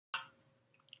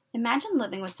Imagine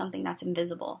living with something that's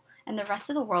invisible and the rest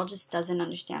of the world just doesn't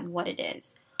understand what it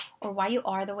is, or why you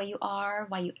are the way you are,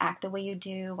 why you act the way you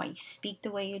do, why you speak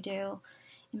the way you do.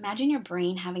 Imagine your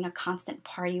brain having a constant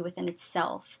party within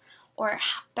itself, or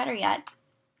better yet,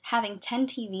 having 10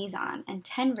 TVs on and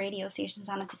 10 radio stations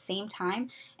on at the same time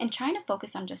and trying to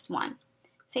focus on just one.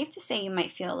 Safe to say you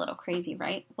might feel a little crazy,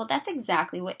 right? Well, that's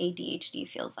exactly what ADHD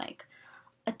feels like.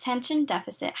 Attention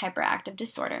Deficit Hyperactive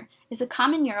Disorder is a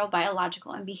common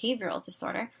neurobiological and behavioral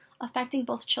disorder affecting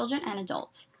both children and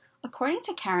adults. According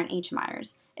to Karen H.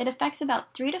 Myers, it affects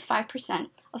about 3 to 5%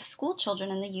 of school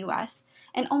children in the U.S.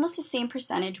 and almost the same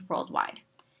percentage worldwide.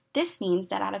 This means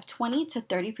that out of 20 to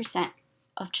 30%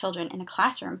 of children in a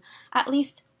classroom, at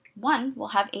least one will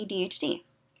have ADHD.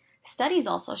 Studies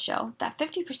also show that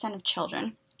 50% of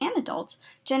children and adults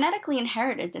genetically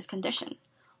inherited this condition.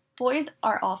 Boys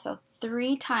are also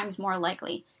 3 times more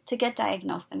likely to get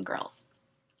diagnosed than girls.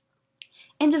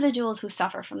 Individuals who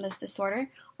suffer from this disorder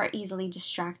are easily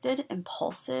distracted,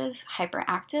 impulsive,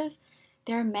 hyperactive.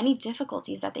 There are many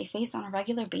difficulties that they face on a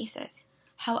regular basis.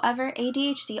 However,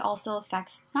 ADHD also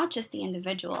affects not just the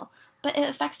individual, but it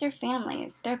affects their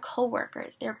families, their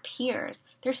coworkers, their peers,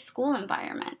 their school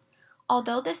environment.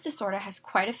 Although this disorder has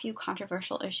quite a few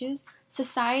controversial issues,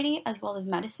 society as well as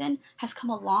medicine has come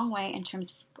a long way in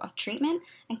terms of treatment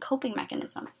and coping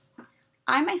mechanisms.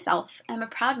 I myself am a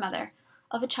proud mother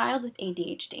of a child with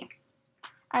ADHD.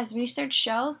 As research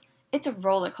shows, it's a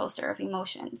roller coaster of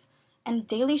emotions and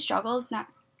daily struggles that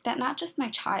not just my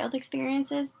child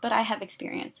experiences, but I have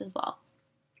experienced as well.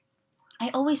 I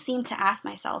always seem to ask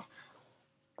myself,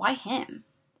 why him?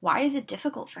 Why is it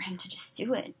difficult for him to just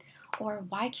do it? Or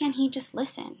why can't he just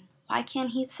listen? Why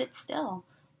can't he sit still?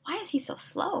 Why is he so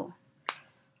slow?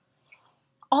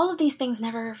 All of these things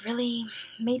never really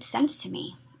made sense to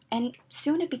me, and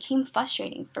soon it became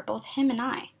frustrating for both him and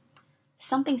I.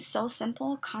 Something so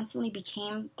simple constantly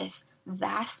became this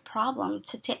vast problem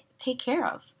to take care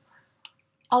of.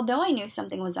 Although I knew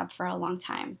something was up for a long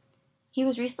time, he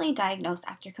was recently diagnosed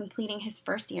after completing his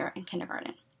first year in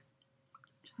kindergarten.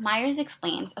 Myers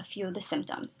explains a few of the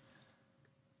symptoms.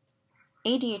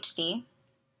 ADHD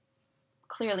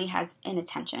clearly has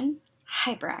inattention,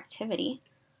 hyperactivity,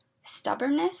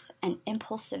 stubbornness, and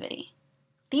impulsivity.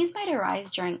 These might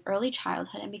arise during early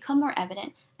childhood and become more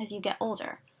evident as you get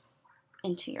older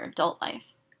into your adult life.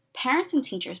 Parents and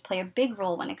teachers play a big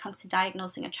role when it comes to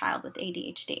diagnosing a child with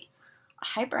ADHD.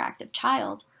 A hyperactive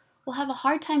child will have a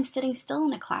hard time sitting still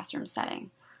in a classroom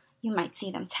setting. You might see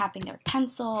them tapping their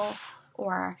pencil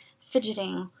or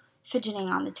fidgeting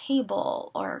on the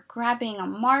table or grabbing a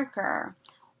marker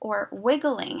or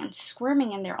wiggling and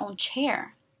squirming in their own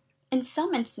chair. In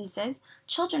some instances,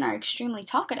 children are extremely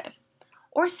talkative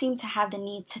or seem to have the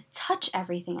need to touch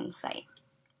everything in sight,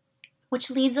 which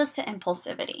leads us to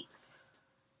impulsivity.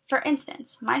 For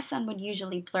instance, my son would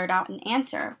usually blurt out an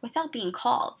answer without being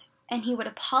called, and he would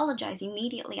apologize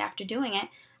immediately after doing it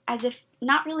as if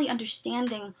not really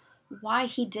understanding why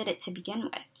he did it to begin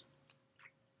with.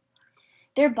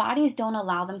 Their bodies don't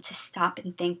allow them to stop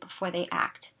and think before they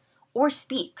act or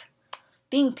speak.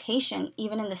 Being patient,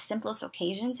 even in the simplest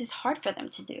occasions, is hard for them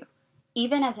to do.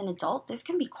 Even as an adult, this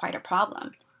can be quite a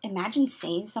problem. Imagine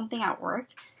saying something at work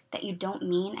that you don't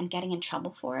mean and getting in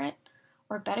trouble for it.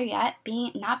 Or better yet,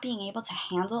 not being able to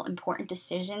handle important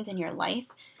decisions in your life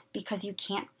because you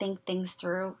can't think things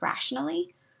through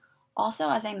rationally. Also,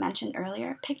 as I mentioned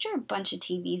earlier, picture a bunch of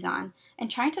TVs on and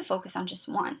trying to focus on just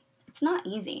one. It's not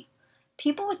easy.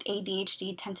 People with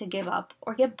ADHD tend to give up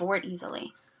or get bored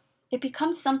easily. It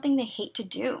becomes something they hate to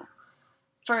do.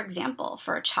 For example,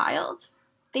 for a child,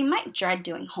 they might dread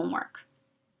doing homework.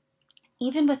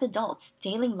 Even with adults,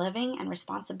 daily living and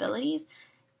responsibilities,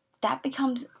 that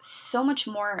becomes so much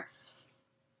more,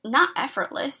 not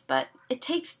effortless, but it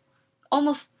takes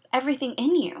almost everything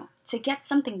in you to get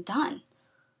something done.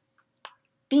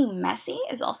 Being messy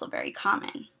is also very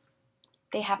common.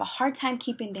 They have a hard time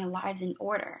keeping their lives in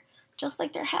order, just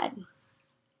like their head.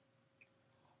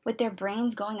 With their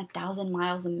brains going 1,000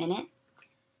 miles a minute,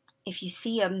 if you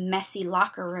see a messy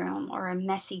locker room or a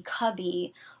messy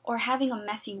cubby or having a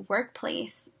messy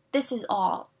workplace, this is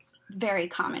all very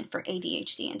common for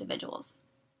ADHD individuals.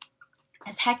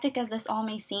 As hectic as this all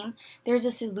may seem, there's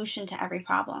a solution to every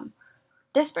problem.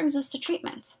 This brings us to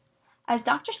treatments. As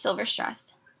Dr. Silver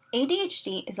stressed,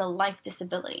 ADHD is a life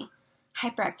disability.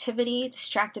 Hyperactivity,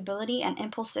 distractibility, and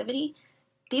impulsivity,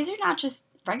 these are not just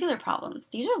regular problems,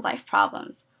 these are life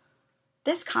problems.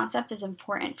 This concept is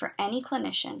important for any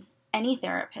clinician, any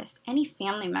therapist, any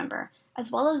family member,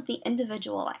 as well as the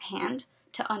individual at hand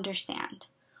to understand.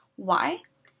 Why?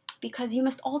 Because you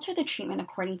must alter the treatment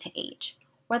according to age,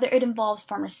 whether it involves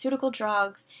pharmaceutical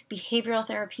drugs, behavioral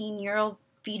therapy,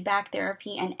 neurofeedback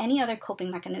therapy, and any other coping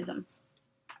mechanism.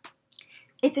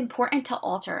 It's important to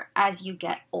alter as you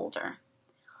get older.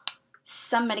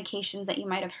 Some medications that you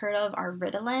might have heard of are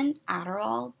Ritalin,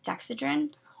 Adderall,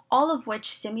 Dexedrine, all of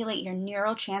which stimulate your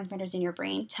neurotransmitters in your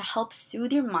brain to help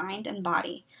soothe your mind and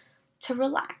body to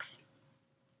relax.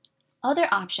 Other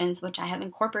options, which I have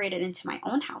incorporated into my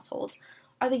own household,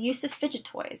 are the use of fidget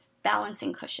toys,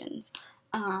 balancing cushions.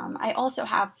 I also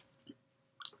have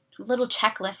little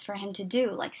checklists for him to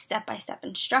do, like step-by-step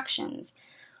instructions.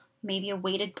 Maybe a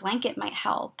weighted blanket might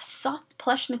help. Soft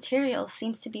plush material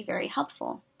seems to be very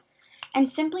helpful. And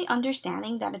simply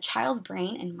understanding that a child's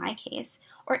brain, in my case,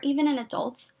 or even an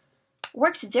adult's,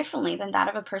 works differently than that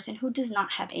of a person who does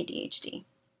not have ADHD.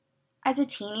 As a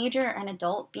teenager or an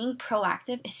adult, being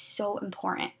proactive is so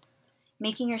important.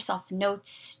 Making yourself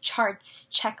notes, charts,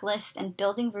 checklists, and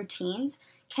building routines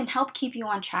can help keep you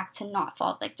on track to not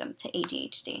fall victim to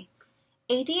ADHD.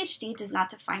 ADHD does not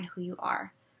define who you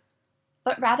are,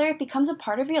 but rather it becomes a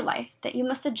part of your life that you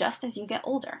must adjust as you get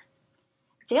older.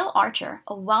 Dale Archer,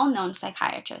 a well-known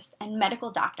psychiatrist and medical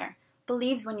doctor,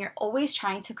 believes when you're always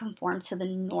trying to conform to the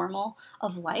normal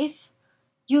of life,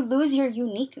 you lose your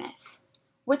uniqueness,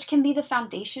 which can be the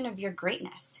foundation of your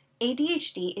greatness.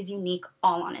 ADHD is unique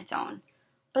all on its own,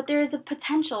 but there is a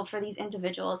potential for these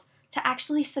individuals to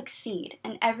actually succeed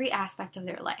in every aspect of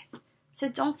their life. So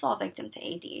don't fall victim to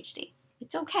ADHD.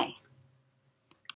 It's okay.